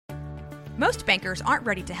Most bankers aren't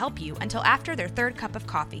ready to help you until after their third cup of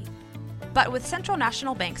coffee. But with Central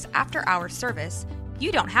National Bank's after-hours service,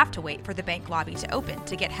 you don't have to wait for the bank lobby to open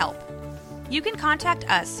to get help. You can contact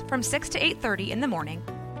us from 6 to 8:30 in the morning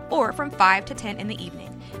or from 5 to 10 in the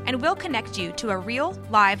evening, and we'll connect you to a real,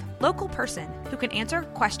 live, local person who can answer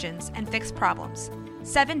questions and fix problems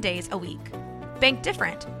 7 days a week. Bank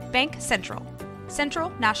different. Bank Central. Central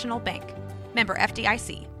National Bank. Member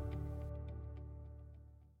FDIC.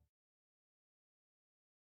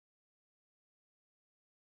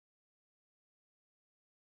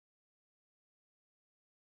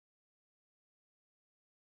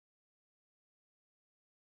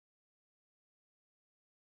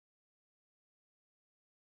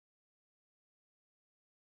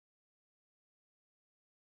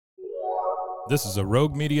 This is a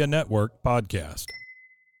Rogue Media Network podcast.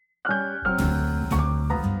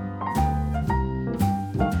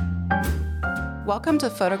 Welcome to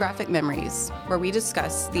Photographic Memories, where we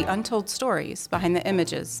discuss the untold stories behind the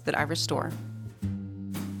images that I restore.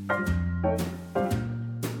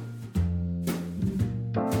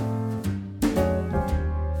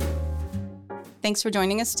 Thanks for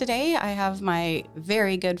joining us today. I have my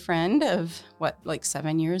very good friend of,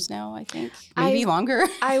 7 years now, I think? Maybe longer.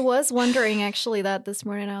 I was wondering actually that this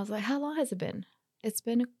morning. I was like, how long has it been? It's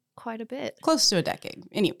been quite a bit. Close to a decade.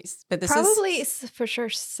 Anyways, but this Probably for sure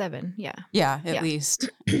 7, yeah. Yeah, at least.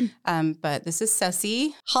 But this is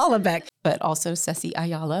Cecy Holubec, but also Cecy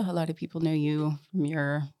Ayala. A lot of people know you from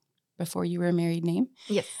your before you were a married name.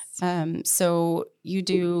 Yes. So you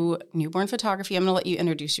do newborn photography. I'm going to let you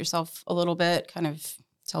introduce yourself a little bit, kind of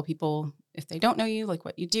tell people if they don't know you, like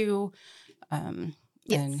what you do,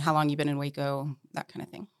 and how long you've been in Waco, that kind of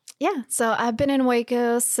thing. Yeah. So I've been in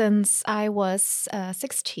Waco since I was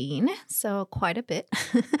 16, so quite a bit.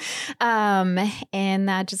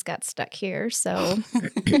 And I just got stuck here, so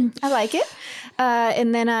I like it.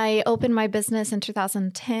 And then I opened my business in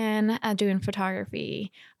 2010 doing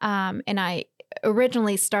photography. And I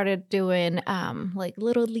originally started doing like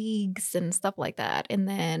little leagues and stuff like that, and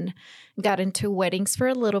then got into weddings for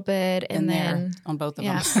a little bit, and then on both of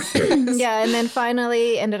them. Yeah, and then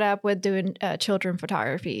finally ended up with doing children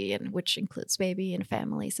photography, and which includes baby and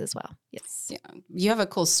families as well. Yes. Yeah, you have a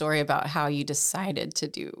cool story about how you decided to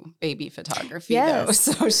do baby photography, though.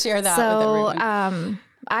 So share that with everyone.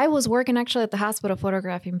 I was working actually at the hospital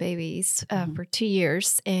photographing babies for 2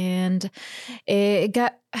 years, and it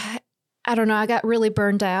got. I don't know. I got really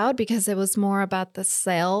burned out because it was more about the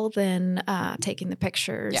sale than taking the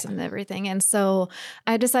pictures and everything. And so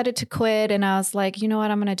I decided to quit, and I was like, you know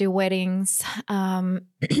what? I'm going to do weddings.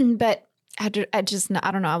 But I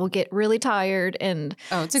don't know. I will get really tired. And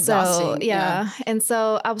it's exhausting. So, yeah. And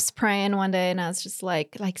so I was praying one day, and I was just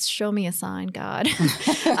like, show me a sign, God.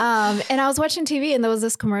 And I was watching TV, and there was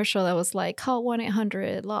this commercial that was like, call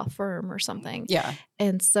 1-800-law firm or something. Yeah.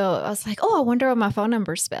 And so I was like, I wonder what my phone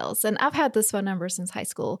number spells. And I've had this phone number since high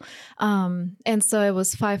school. And so it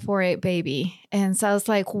was 548-baby. And so I was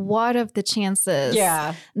like, what are the chances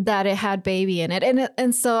that it had baby in it?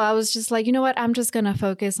 And so I was just like, you know what? I'm just going to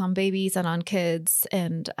focus on babies and on kids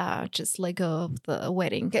and just let go of the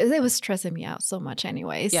wedding. Because it was stressing me out so much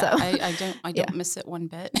anyway. Yeah, so. I don't miss it one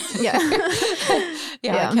bit. Yeah.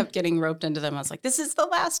 I kept getting roped into them. I was like, this is the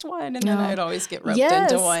last one. And then I'd always get roped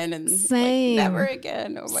into one and same. Like, never again.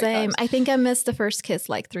 Oh my Same. gosh. I think I missed the first kiss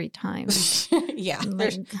like 3 times.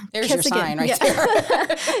 There's your sign right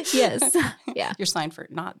there. Yes. Yeah. Your sign for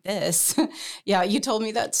not this. Yeah, you told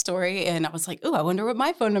me that story, and I was like, I wonder what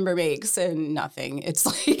my phone number makes, and nothing. It's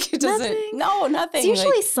like, it doesn't. Nothing? No, nothing. It's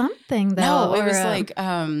usually something though. No, it was like,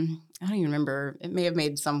 I don't even remember. It may have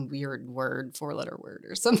made some weird word, 4-letter word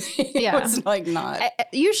or something. Yeah. It was like not. It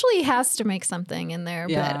usually has to make something in there.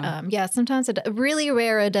 Yeah. But sometimes really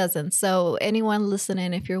rare it doesn't. So anyone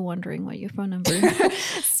listening, if you're wondering what your phone number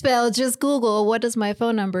spell, just Google, what does my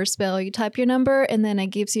phone number spell? You type your number, and then it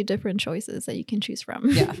gives you different choices that you can choose from.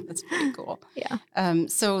 Yeah, that's pretty cool. Yeah.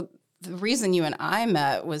 So the reason you and I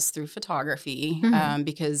met was through photography,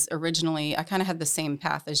 because originally I kind of had the same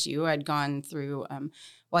path as you. I'd gone through,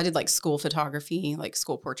 I did like school photography, like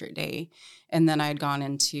school portrait day. And then I'd gone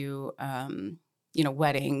into,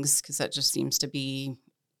 weddings, because that just seems to be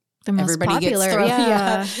the most popular.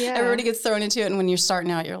 Everybody gets thrown into it. And when you're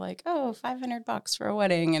starting out, you're like, $500 for a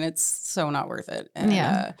wedding. And it's so not worth it.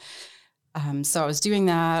 And, so I was doing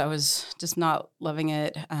that. I was just not loving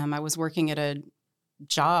it. I was working at a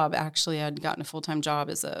job. Actually, I'd gotten a full-time job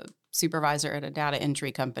as a supervisor at a data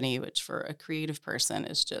entry company, which for a creative person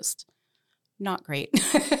is just not great.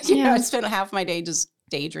 I spent half my day just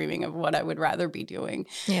daydreaming of what I would rather be doing.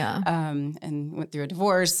 Yeah. And went through a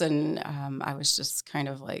divorce, and I was just kind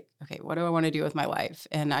of like, okay, what do I want to do with my life?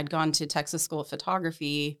 And I'd gone to Texas School of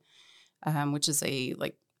Photography, which is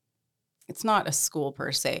it's not a school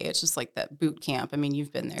per se. It's just like that boot camp. I mean,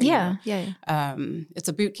 you've been there. Yeah. It's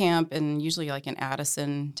a boot camp, and usually like in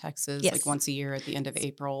Addison, Texas, Yes. like once a year at the end of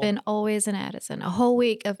April. Been always in Addison, a whole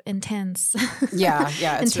week of intense. Yeah.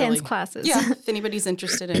 It's intense classes. Yeah. If anybody's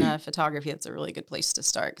interested in photography, it's a really good place to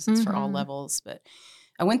start because it's for all levels. But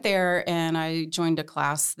I went there and I joined a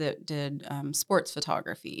class that did sports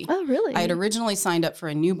photography. Oh, really? I had originally signed up for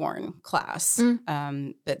a newborn class,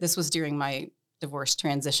 but this was during my divorce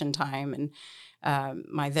transition time. And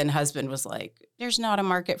my then husband was like, there's not a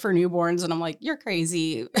market for newborns. And I'm like, you're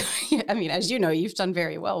crazy. I mean, as you know, you've done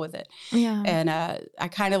very well with it. Yeah. And I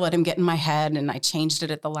kind of let him get in my head, and I changed it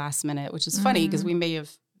at the last minute, which is funny because we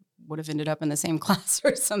would have ended up in the same class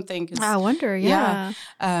or something. I wonder. Yeah.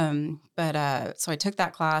 So I took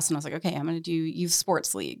that class and I was like, okay, I'm going to do youth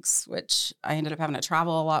sports leagues, which I ended up having to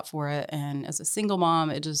travel a lot for it. And as a single mom,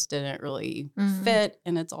 it just didn't really fit.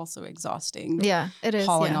 And it's also exhausting. Yeah, it is.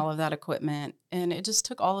 Hauling all of that equipment. And it just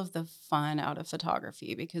took all of the fun out of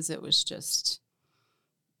photography because it was just,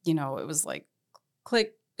 it was like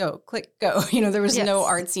click, go. There was no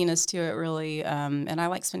artsiness to it really. And I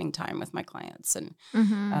like spending time with my clients. And,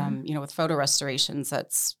 with photo restorations,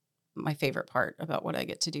 that's my favorite part about what I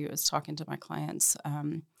get to do is talking to my clients.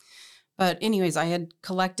 But anyways, I had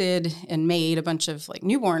collected and made a bunch of like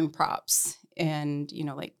newborn props and,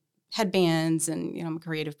 like headbands, and, I'm a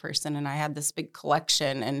creative person, and I had this big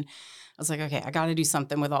collection, and I was like, okay, I got to do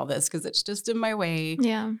something with all this because it's just in my way.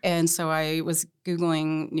 Yeah. And so I was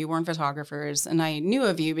Googling newborn photographers, and I knew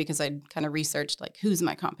of you because I'd kind of researched like, who's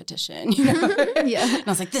my competition, Yeah. And I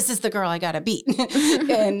was like, this is the girl I got to beat.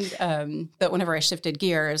 And, but whenever I shifted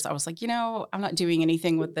gears, I was like, I'm not doing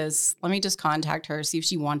anything with this. Let me just contact her, see if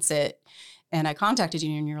she wants it. And I contacted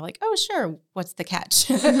you, and you're like, oh, sure. What's the catch?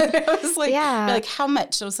 I was like, Yeah. you're like, how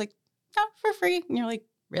much? I was like, oh, for free. And you're like,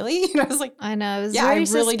 really? And I was like, I know. It was yeah, very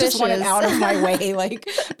I really suspicious. just want it out of my way. Like,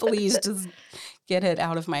 please just get it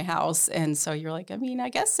out of my house. And so you're like, I mean, I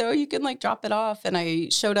guess so. You can like drop it off. And I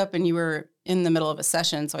showed up, and you were in the middle of a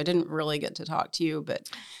session. So I didn't really get to talk to you, but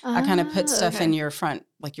I kind of put stuff in your front,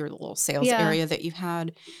 like your little sales area that you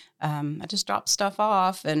had. I just dropped stuff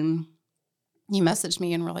off, and you messaged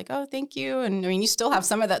me and were like, oh, thank you. And I mean, you still have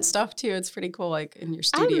some of that stuff too. It's pretty cool. Like in your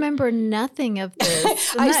studio. I remember nothing of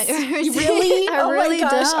this. Really? I really my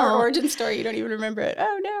gosh, don't. our origin story. You don't even remember it.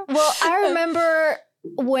 Oh no. Well, I remember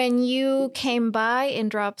when you came by and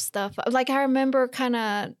dropped stuff. Like I remember kind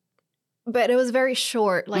of, but it was very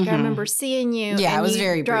short. Like I remember seeing you. Yeah, and it was you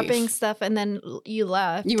very dropping brief. stuff, and then you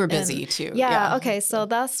left. You were busy too. Yeah. Okay. So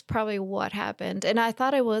that's probably what happened, and I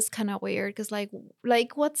thought it was kind of weird because, like,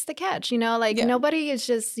 what's the catch? Nobody is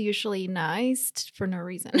just usually nice for no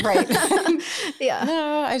reason, Right. Yeah.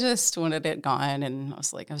 No, I just wanted it gone, and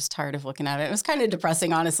I was tired of looking at it. It was kind of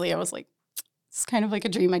depressing, honestly. I was like, it's kind of like a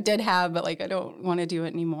dream I did have, but like I don't want to do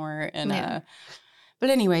it anymore. And but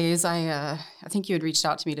anyways, I think you had reached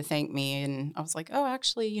out to me to thank me, and I was like, oh,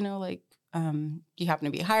 actually, do you happen to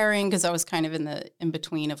be hiring? Because I was kind of in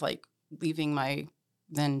between of like leaving my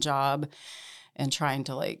then job and trying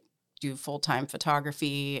to like do full-time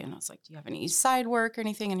photography. And I was like, do you have any side work or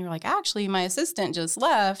anything? And you're like, actually, my assistant just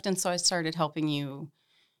left, and so I started helping you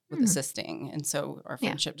with assisting, and so our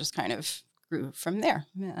friendship just kind of grew from there.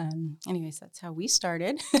 Anyways, that's how we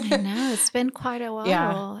started. I know, it's been quite a while.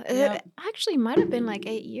 Yeah. It actually might have been like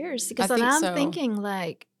 8 years because I'm thinking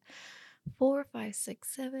like 4, 5,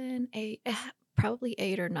 6, 7, 8, probably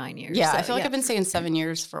 8 or 9 years. Yeah, so, I feel like I've been saying 7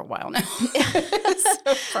 years for a while now.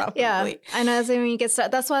 So probably. Yeah, I know. So when you get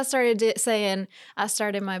started, that's why I started saying I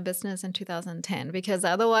started my business in 2010 because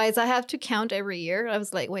otherwise I have to count every year. I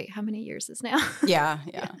was like, wait, how many years is now? Yeah.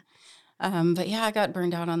 But yeah, I got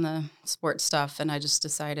burned out on the sports stuff, and I just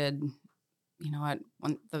decided,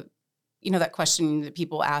 that question that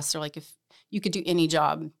people ask, they're like, if you could do any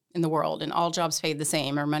job in the world and all jobs paid the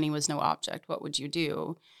same or money was no object, what would you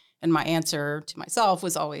do? And my answer to myself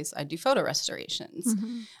was always, I'd do photo restorations.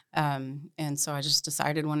 And so I just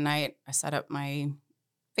decided one night, I set up my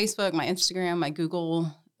Facebook, my Instagram, my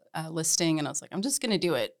Google listing, and I was like, I'm just going to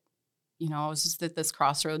do it. I was just at this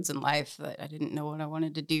crossroads in life that I didn't know what I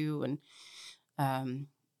wanted to do. And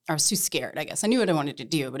I was too scared, I guess. I knew what I wanted to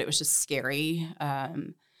do, but it was just scary.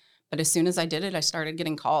 But as soon as I did it, I started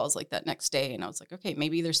getting calls like that next day. And I was like, okay,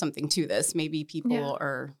 maybe there's something to this. Maybe people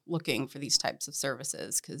are looking for these types of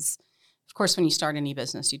services. Because, of course, when you start any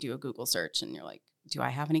business, you do a Google search and you're like, do I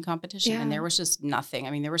have any competition? Yeah. And there was just nothing.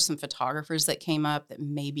 I mean, there were some photographers that came up that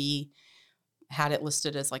maybe had it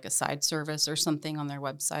listed as like a side service or something on their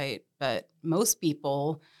website. But most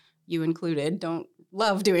people, you included, don't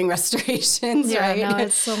love doing restorations, right? Yeah, no,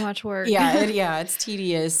 it's so much work. It's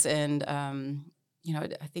tedious. And,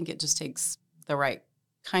 I think it just takes the right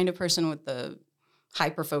kind of person with the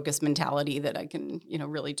hyper-focused mentality that I can,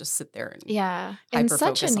 really just sit there and and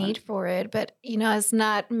such a hyper-focus need for it. But, it's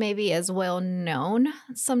not maybe as well known.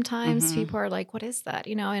 Sometimes Mhm. people are like, what is that?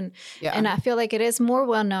 And Yeah. I feel like it is more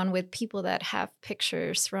well known with people that have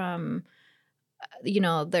pictures from,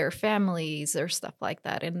 their families or stuff like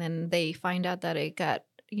that. And then they find out that it got,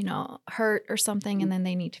 hurt or something, and then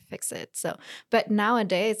they need to fix it. So, but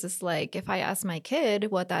nowadays it's like, if I ask my kid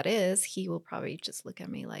what that is, he will probably just look at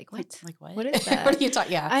me like, what? Like what? What is that? What are you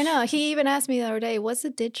talking? Yeah. I know. He even asked me the other day, what's a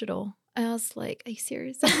digital? And I was like, are you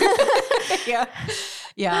serious? Yeah.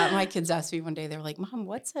 Yeah. My kids asked me one day, they were like, Mom,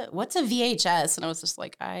 what's a VHS? And I was just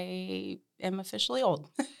like, I am officially old.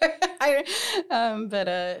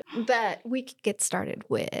 But we could get started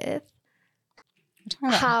with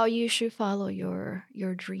how you should follow your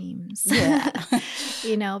dreams.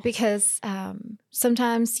 Yeah. Because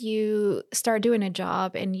sometimes you start doing a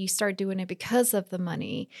job and you start doing it because of the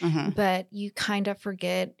money, but you kind of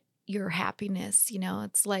forget your happiness.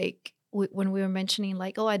 It's like when we were mentioning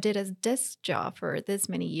like, oh, I did a desk job for this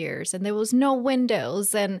many years and there was no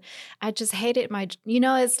windows and I just hated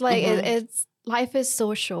it's like it's life is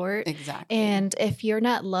so short. Exactly. And if you're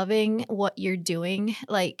not loving what you're doing,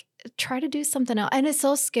 like, try to do something else. And it's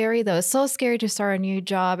so scary though. It's so scary to start a new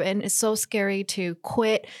job, and it's so scary to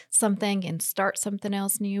quit something and start something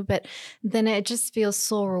else new. But then it just feels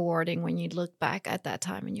so rewarding when you look back at that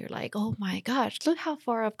time and you're like, oh my gosh, look how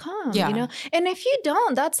far I've come, Yeah. And if you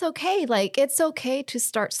don't, that's okay. Like, it's okay to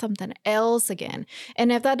start something else again.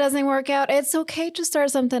 And if that doesn't work out, it's okay to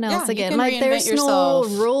start something else you again. can Like, reinvent there's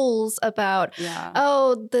yourself. no rules about, Yeah.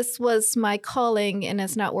 oh, this was my calling and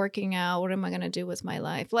it's not working out. What am I going to do with my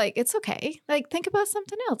life? Like, it's okay. Like, think about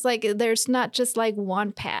something else. Like, there's not just like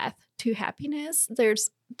one path to happiness. There's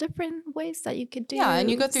different ways that you could do. Yeah,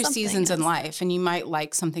 and you go through something seasons in else. life, and you might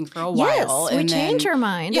like something for a Yes, while. we and change then, our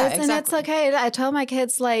mind. Yeah, And it's exactly. okay. I tell my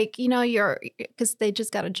kids, like, because they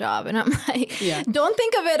just got a job. And I'm like, Yeah. don't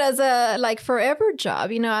think of it as a like forever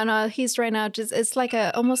job. And he's right now just, it's like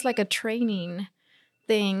almost like a training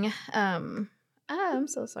thing. I'm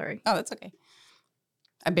so sorry. Oh, that's okay.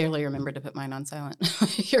 I barely remember to put mine on silent.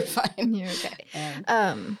 You're fine. You're okay.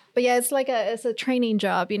 But yeah, it's a training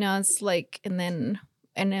job, it's like, and then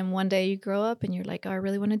one day you grow up and you're like, oh, I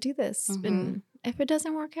really want to do this. And if it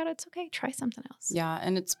doesn't work out, it's okay. Try something else. Yeah.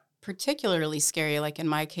 And it's particularly scary, like in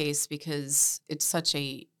my case, because it's such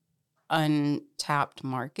a untapped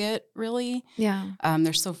market, really. Yeah.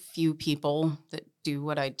 There's so few people that do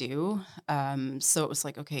what I do. So it was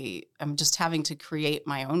like, okay, I'm just having to create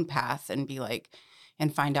my own path and be like,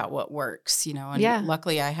 and find out what works, and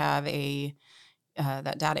luckily I have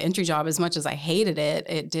that data entry job. As much as I hated it,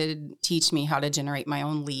 it did teach me how to generate my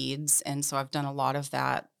own leads. And so I've done a lot of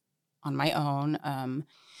that on my own.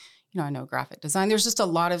 I know graphic design. There's just a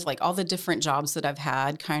lot of like all the different jobs that I've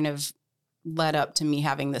had kind of led up to me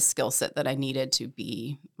having the skill set that I needed to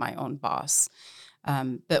be my own boss.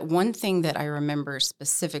 But one thing that I remember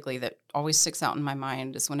specifically that always sticks out in my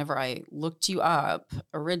mind is whenever I looked you up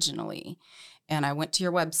originally and I went to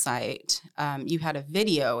your website, you had a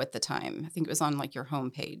video at the time. I think it was on like your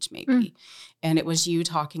homepage maybe. And it was you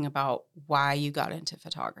talking about why you got into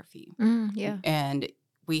photography. Yeah. And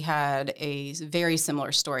we had a very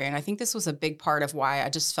similar story. And I think this was a big part of why I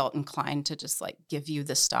just felt inclined to just like give you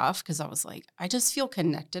the stuff. Cause I was like, I just feel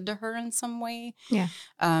connected to her in some way. Yeah.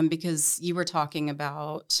 Because you were talking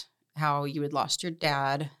about how you had lost your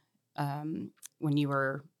dad when you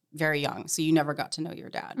were very young. So you never got to know your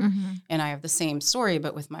dad. And I have the same story,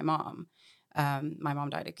 but with my mom. My mom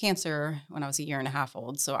died of cancer when I was 1.5 years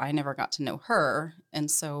old. So I never got to know her.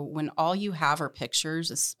 And so when all you have are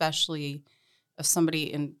pictures, especially of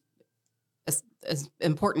somebody as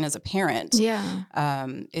important as a parent,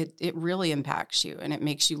 it really impacts you, and it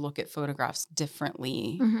makes you look at photographs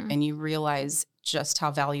differently, and you realize just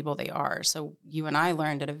how valuable they are. So you and I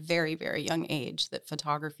learned at a very, very young age that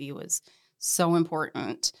photography was so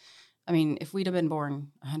important. I mean, if we'd have been born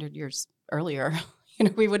 100 years earlier,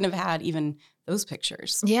 we wouldn't have had even those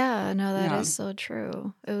pictures. Yeah, no, that is so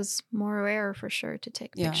true. It was more rare for sure to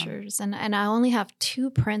take pictures. And I only have 2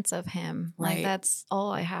 prints of him. Right. Like, that's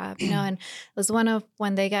all I have, and it was one of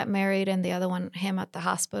when they got married and the other one, him at the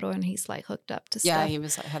hospital, and he's like hooked up to stuff. Yeah, he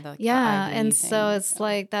was had the the IV and thing. so it's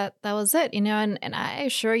like that was it, and I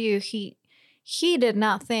assure you he did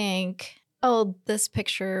not think, oh, this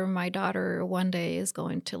picture, my daughter one day is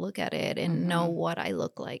going to look at it and know what I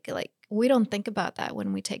look like. Like, we don't think about that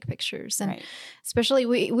when we take pictures. And Right. especially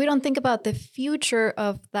we don't think about the future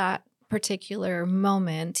of that particular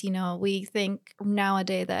moment. We think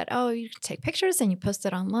nowadays that, oh, you take pictures and you post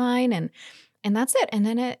it online and that's it. And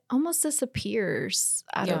then it almost disappears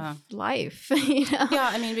out of life, Yeah,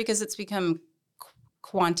 I mean, because it's become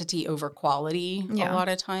quantity over quality a lot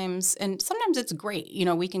of times. And sometimes it's great.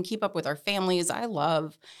 We can keep up with our families. I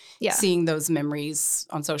love seeing those memories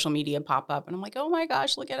on social media pop up. And I'm like, oh my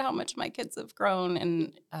gosh, look at how much my kids have grown.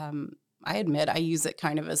 And I admit I use it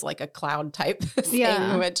kind of as like a cloud type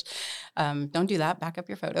thing, which don't do that. Back up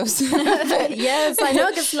your photos. Yes, I know.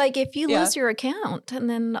 Because like if you lose your account and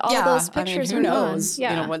then all those pictures who are knows,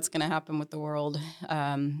 gone. What's going to happen with the world,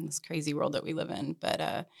 this crazy world that we live in. But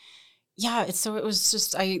it was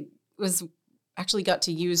just, I was actually got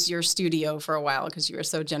to use your studio for a while because you were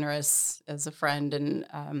so generous as a friend. And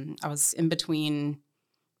I was in between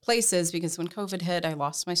places because when COVID hit, I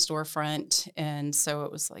lost my storefront. And so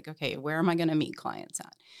it was like, okay, where am I going to meet clients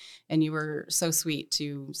at? And you were so sweet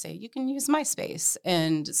to say, you can use my space.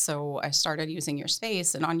 And so I started using your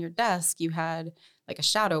space. And on your desk, you had like a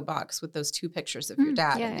shadow box with those 2 pictures of your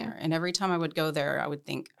dad in there. And every time I would go there, I would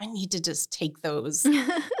think, I need to just take those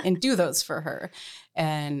and do those for her.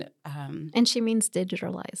 And she means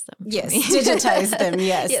digitalize them. Yes, digitize them.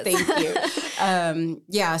 Yes, thank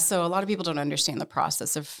you. So a lot of people don't understand the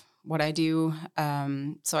process of what I do.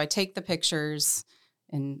 So I take the pictures.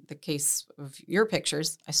 In the case of your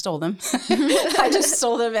pictures, I stole them. I just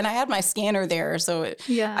stole them, and I had my scanner there. So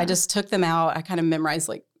I just took them out. I kind of memorized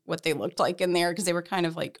like what they looked like in there because they were kind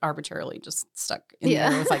of like arbitrarily just stuck in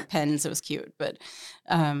there with like pens. It was cute. But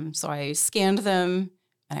so I scanned them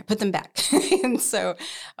and I put them back. And so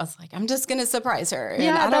I was like, I'm just going to surprise her. And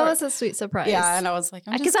that was a sweet surprise. Yeah. And I was like,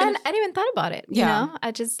 because I didn't even thought about it. You know,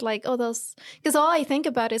 I just like, those, because all I think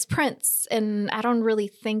about is prints, and I don't really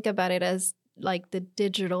think about it as like the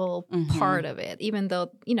digital part of it, even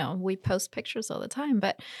though, we post pictures all the time.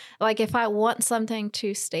 But like if I want something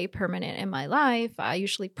to stay permanent in my life, I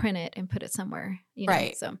usually print it and put it somewhere.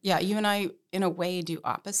 Right. So yeah, you and I, in a way, do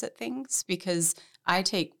opposite things because I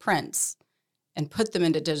take prints and put them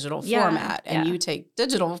into digital format, and you take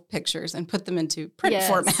digital pictures and put them into print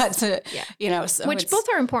format. So which both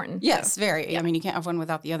are important. Yes, very. I mean, you can't have one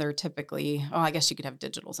without the other typically. Well, I guess you could have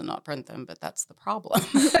digitals and not print them, but that's the problem.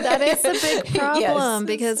 That is a big problem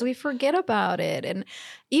because we forget about it. And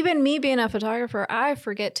even me being a photographer, I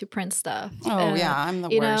forget to print stuff. Oh, I'm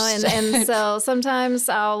the worst. And so sometimes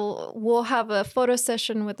we'll have a photo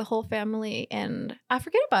session with the whole family and I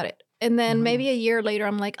forget about it. And then maybe a year later,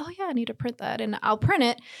 I'm like, oh, yeah, I need to print that. And I'll print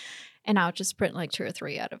it. And I'll just print like 2 or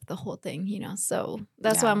 3 out of the whole thing, So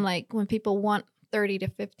that's why I'm like, when people want 30 to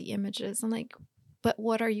 50 images, I'm like, but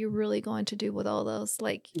what are you really going to do with all those?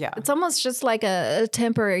 Like, it's almost just like a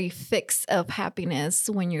temporary fix of happiness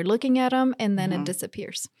when you're looking at them and then it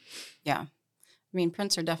disappears. Yeah. I mean,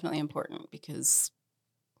 prints are definitely important because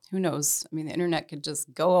who knows? I mean, the internet could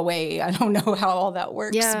just go away. I don't know how all that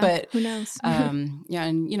works, but who knows?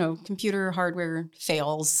 and computer hardware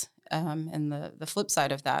fails. And the flip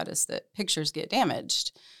side of that is that pictures get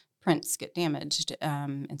damaged, prints get damaged.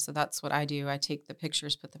 And so that's what I do. I take the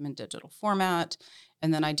pictures, put them in digital format,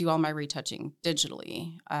 and then I do all my retouching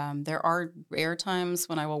digitally. There are rare times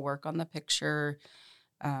when I will work on the picture,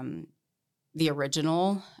 the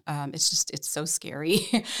original. It's so scary.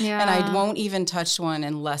 And I won't even touch one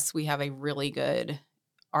unless we have a really good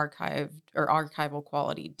archival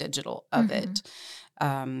quality digital of it.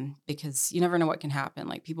 Because you never know what can happen.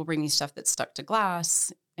 Like people bring me stuff that's stuck to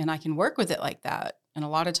glass and I can work with it like that. And a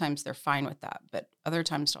lot of times they're fine with that. But other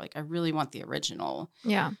times they're like, I really want the original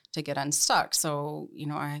to get unstuck. So,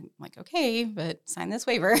 I'm like, okay, but sign this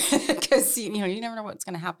waiver because, you never know what's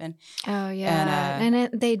going to happen. Oh, yeah. And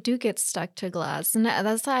they do get stuck to glass. And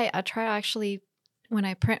that's why I try actually, when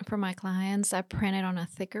I print for my clients, I print it on a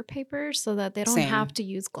thicker paper so that they don't have to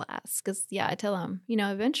use glass. Because, I tell them,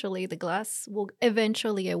 eventually the glass will,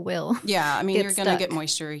 it will. Yeah, I mean, you're going to get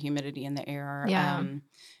moisture, humidity in the air. Yeah.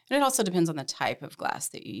 And it also depends on the type of glass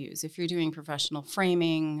that you use. If you're doing professional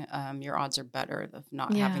framing, your odds are better of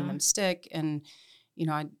not having them stick. And,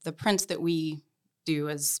 the prints that we do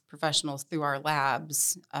as professionals through our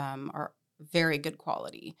labs are very good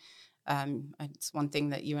quality. It's one thing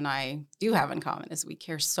that you and I do have in common is we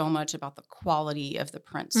care so much about the quality of the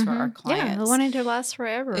prints for our clients. Yeah, I wanted to last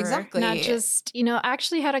forever. Exactly. Not just, I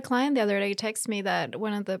actually had a client the other day text me that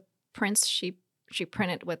one of the prints she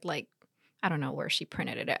printed with like, I don't know where she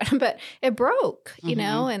printed it at, but it broke,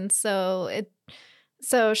 and so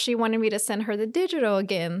So she wanted me to send her the digital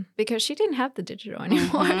again because she didn't have the digital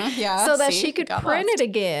anymore. Yeah, so that she could print lost. it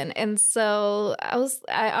again. And so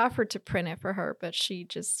I offered to print it for her, but she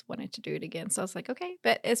just wanted to do it again. So I was like, okay,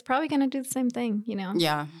 but it's probably going to do the same thing,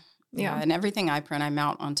 Yeah. And everything I print, I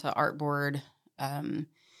mount onto artboard. And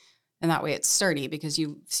that way it's sturdy because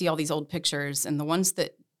you see all these old pictures, and the ones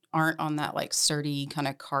that aren't on that like sturdy kind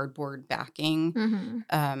of cardboard backing,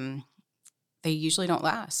 they usually don't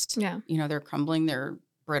last. Yeah. They're crumbling, they're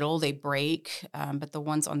brittle, they break. But the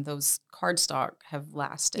ones on those cardstock have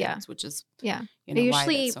lasted, which is, usually why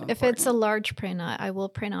that's so if it's a large print, I will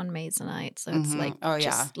print on Masonite. So it's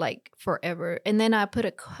like, like forever. And then I put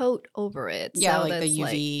a coat over it. Yeah. So like the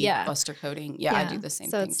UV like, luster coating. Yeah, I do the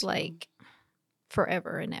same thing. So it's like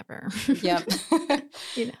forever and ever. Yep.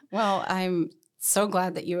 Well, I'm so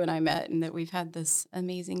glad that you and I met and that we've had this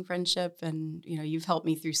amazing friendship, and, you've helped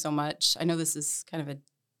me through so much. I know this is kind of a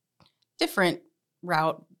different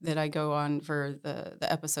route that I go on for the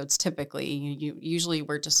episodes. Typically, usually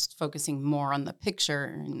we're just focusing more on the picture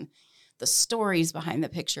and the stories behind the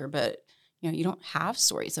picture, but you don't have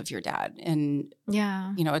stories of your dad, and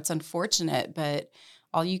it's unfortunate, but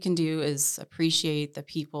all you can do is appreciate the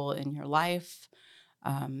people in your life,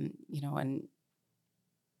 and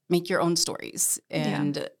make your own stories.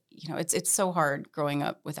 And, it's so hard growing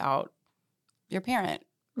up without your parent.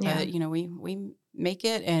 But, we make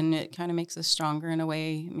it, and it kind of makes us stronger in a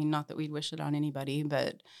way. I mean, not that we'd wish it on anybody,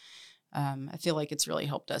 but I feel like it's really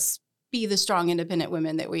helped us be the strong, independent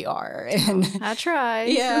women that we are. And I try.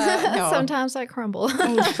 Yeah. No. Sometimes I crumble.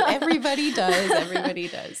 Everybody does. Everybody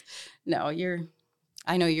does. No,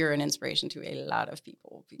 I know you're an inspiration to a lot of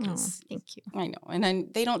people because thank you. I know.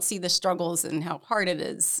 And they don't see the struggles and how hard it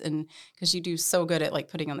is. And because you do so good at like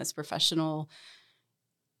putting on this professional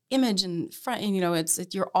image in front, and,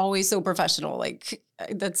 you're always so professional. Like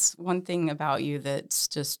that's one thing about you that's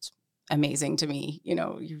just amazing to me.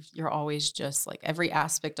 You're always just like every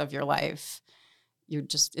aspect of your life. You're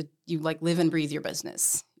just, you like live and breathe your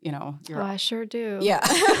business. I sure do. Yeah.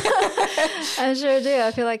 I sure do.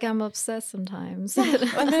 I feel like I'm obsessed sometimes.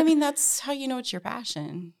 I mean, that's how it's your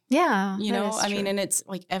passion. Yeah. And it's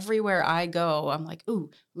like everywhere I go, I'm like, ooh,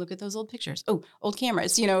 look at those old pictures. Oh, old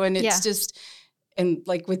cameras, and it's just, and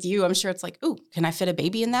like with you, I'm sure it's like, ooh, can I fit a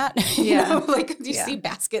baby in that? Like you see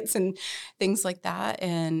baskets and things like that.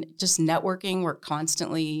 And just networking, we're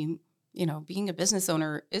constantly, being a business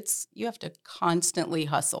owner, you have to constantly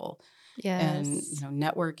hustle. Yes. And,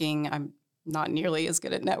 networking, I'm not nearly as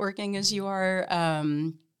good at networking as you are.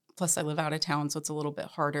 Plus I live out of town, so it's a little bit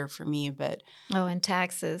harder for me, but. Oh, and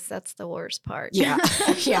taxes, that's the worst part. Yeah.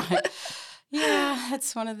 Yeah.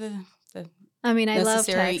 That's one of the I mean, I love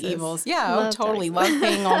taxes. Evils. Yeah, totally love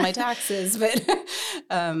paying all my taxes, but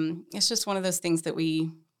it's just one of those things that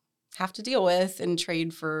we have to deal with and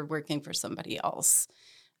trade for working for somebody else.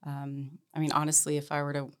 I mean, honestly, if I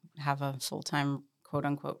were to have a full-time, quote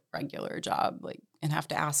unquote, regular job, and have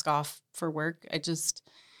to ask off for work, I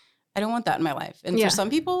don't want that in my life. And for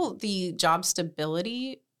some people, the job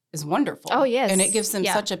stability is wonderful. Oh, yes. And it gives them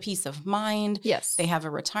such a peace of mind. Yes. They have a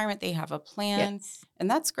retirement, they have a plan, and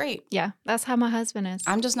that's great. Yeah, that's how my husband is.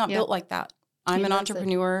 I'm just not built like that. I'm an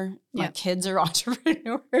entrepreneur. My kids are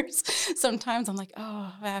entrepreneurs. Sometimes I'm like,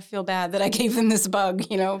 oh, I feel bad that I gave them this bug,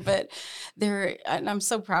 but and I'm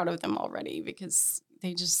so proud of them already because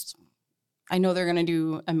I know they're going to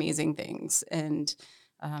do amazing things. And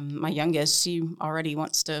my youngest, she already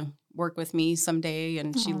wants to work with me someday,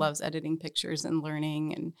 and she loves editing pictures and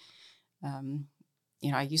learning. And,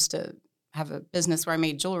 I used to have a business where I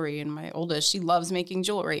made jewelry, and my oldest, she loves making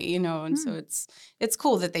jewelry, and so it's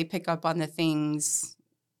cool that they pick up on the things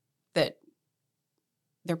that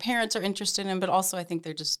their parents are interested in, but also I think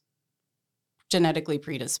they're just genetically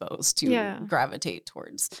predisposed to gravitate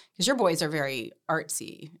towards, because your boys are very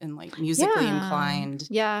artsy and like musically inclined.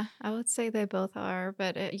 Yeah, I would say they both are,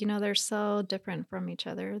 but they're so different from each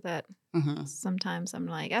other that sometimes I'm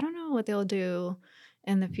like, I don't know what they'll do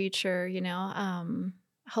in the future,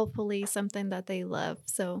 hopefully something that they love.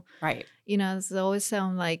 So, it's always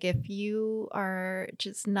sound like if you are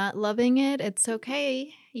just not loving it, it's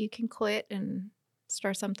okay. You can quit and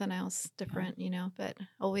start something else different, but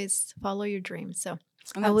always follow your dreams. So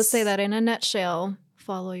I would say that in a nutshell,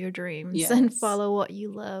 follow your dreams and follow what you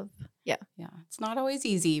love. Yeah. Yeah. It's not always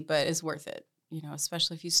easy, but it's worth it,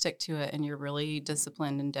 especially if you stick to it and you're really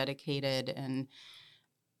disciplined and dedicated. And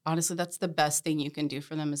honestly, that's the best thing you can do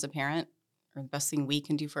for them as a parent, or the best thing we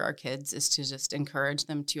can do for our kids, is to just encourage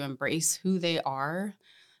them to embrace who they are.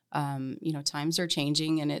 Times are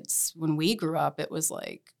changing, and when we grew up, it was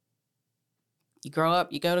like you grow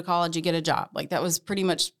up, you go to college, you get a job. Like that was pretty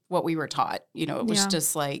much what we were taught. You know, it was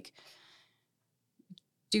just like,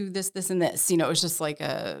 do this, this, and this. You know, it was just like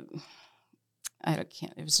it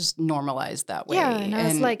was just normalized that way. Yeah, and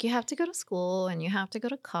it's like you have to go to school and you have to go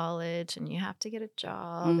to college and you have to get a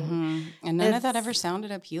job. And none of that ever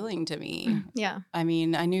sounded appealing to me. Yeah. I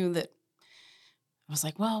mean, I knew that I was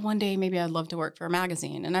like, well, one day maybe I'd love to work for a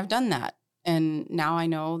magazine. And I've done that. And now I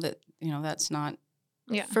know that, you know, that's not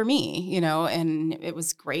for me, you know, and it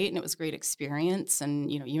was great. And it was a great experience.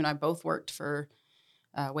 And, you know, you and I both worked for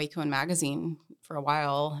Waco Magazine for a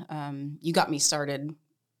while. You got me started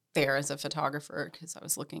there as a photographer because I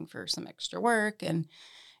was looking for some extra work. And,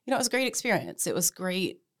 you know, it was a great experience. It was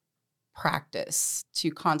great practice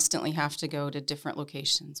to constantly have to go to different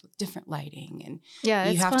locations with different lighting. And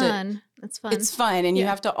it's fun. It's fun. It's fun. And you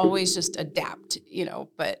have to always just adapt, you know,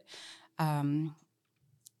 but I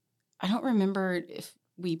don't remember if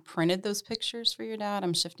we printed those pictures for your dad.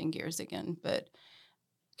 I'm shifting gears again, but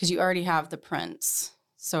because you already have the prints.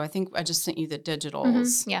 So I think I just sent you the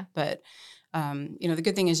digitals. Yeah. But, you know, the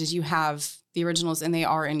good thing is you have the originals and they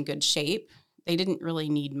are in good shape. They didn't really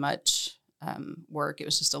need much work. It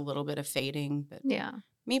was just a little bit of fading. But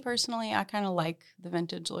me personally, I kind of like the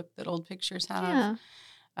vintage look that old pictures have.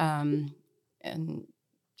 And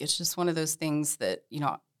it's just one of those things that, you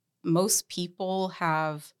know, most people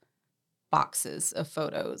have boxes of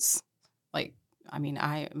photos. Like, I mean,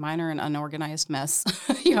 mine are an unorganized mess.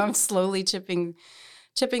 You know, I'm slowly chipping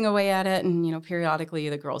away at it. And, you know, periodically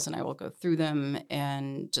the girls and I will go through them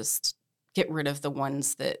and just get rid of the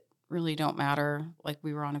ones that really don't matter. Like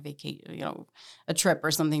we were on a vacation, you know, a trip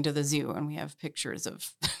or something to the zoo and we have pictures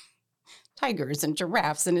of tigers and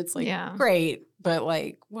giraffes. And it's like, great. But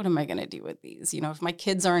like, what am I going to do with these? You know, if my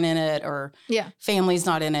kids aren't in it or family's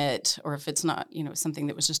not in it, or if it's not, you know, something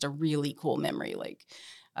that was just a really cool memory, like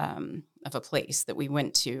of a place that we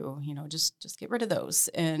went to, you know, just get rid of those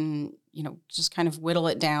and, you know, just kind of whittle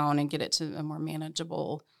it down and get it to a more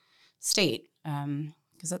manageable state.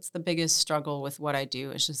 Because that's the biggest struggle with what I do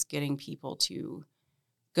is just getting people to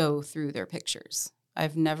go through their pictures.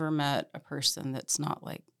 I've never met a person that's not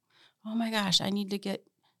like, oh my gosh, I need to get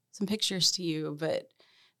some pictures to you. But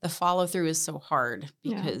the follow through is so hard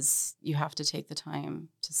because you have to take the time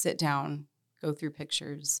to sit down, go through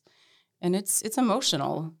pictures. And it's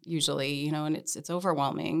emotional usually, you know, and it's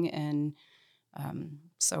overwhelming. And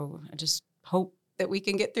so I just hope that we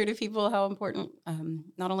can get through to people how important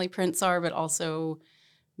not only prints are, but also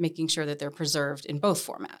making sure that they're preserved in both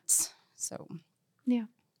formats. So,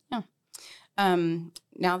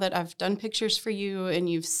 now that I've done pictures for you and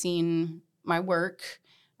you've seen my work,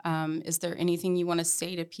 is there anything you want to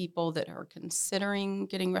say to people that are considering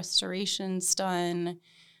getting restorations done?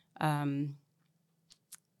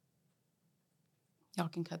 Y'all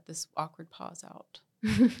can cut this awkward pause out.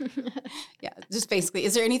 Just basically,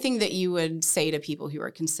 is there anything that you would say to people who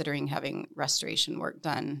are considering having restoration work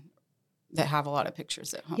done that have a lot of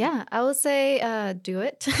pictures at home? Yeah, I would say do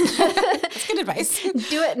it. That's good advice.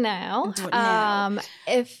 Do it now. Do it now.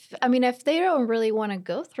 If they don't really want to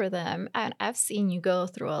go through them, and I've seen you go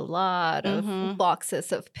through a lot of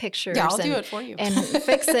boxes of pictures. Yeah, I'll do it for you. And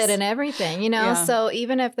fix it and everything, you know? Yeah. So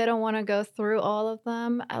even if they don't want to go through all of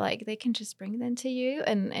them, they can just bring them to you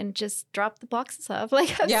and just drop the boxes off.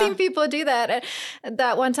 Like I've seen people do that.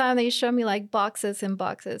 That one time they showed me like boxes and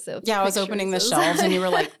boxes of pictures. I was opening the shelves and you were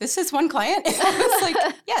like, this is one client? I was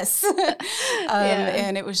like, yes.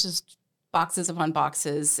 And it was just boxes upon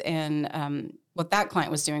boxes. And what that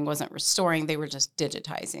client was doing wasn't restoring. They were just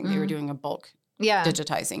digitizing. They were doing a bulk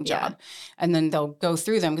digitizing job. And then they'll go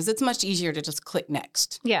through them because it's much easier to just click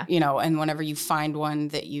next. Yeah. You know, and whenever you find one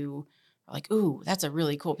that you are like, ooh, that's a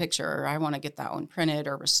really cool picture, or I want to get that one printed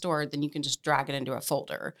or restored, then you can just drag it into a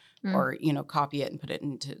folder or, you know, copy it and put it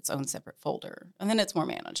into its own separate folder. And then it's more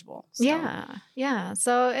manageable. So. Yeah.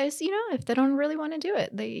 So it's, you know, if they don't really want to do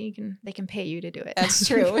it, they can pay you to do it. That's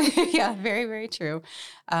true. Yeah, very, very true.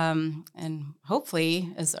 And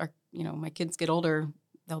hopefully as my kids get older,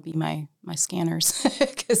 they'll be my scanners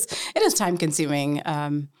because it is time consuming.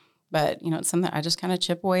 But, you know, it's something I just kind of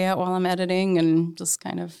chip away at while I'm editing and just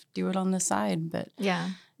kind of do it on the side. But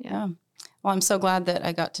yeah. Well, I'm so glad that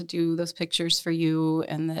I got to do those pictures for you,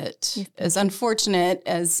 and that as unfortunate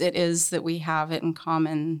as it is that we have it in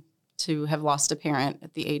common to have lost a parent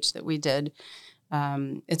at the age that we did,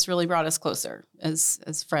 it's really brought us closer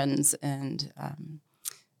as friends. And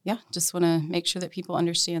just want to make sure that people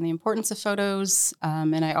understand the importance of photos.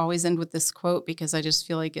 And I always end with this quote because I just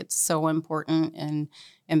feel like it's so important and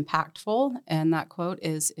impactful. And that quote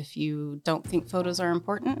is, if you don't think photos are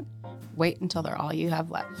important, wait until they're all you have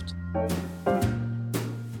left.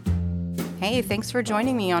 Hey, thanks for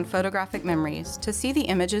joining me on Photographic Memories. To see the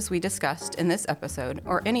images we discussed in this episode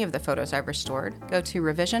or any of the photos I've restored, go to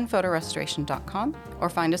revisionphotorestoration.com or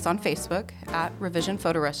find us on Facebook at Revision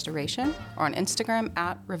Photo Restoration or on Instagram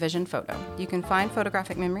at Revision Photo. You can find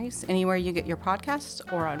Photographic Memories anywhere you get your podcasts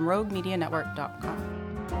or on roguemedianetwork.com.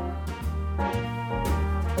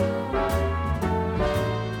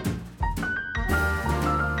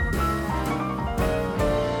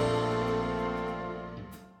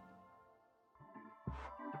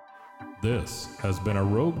 This has been a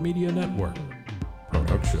Rogue Media Network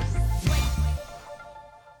production.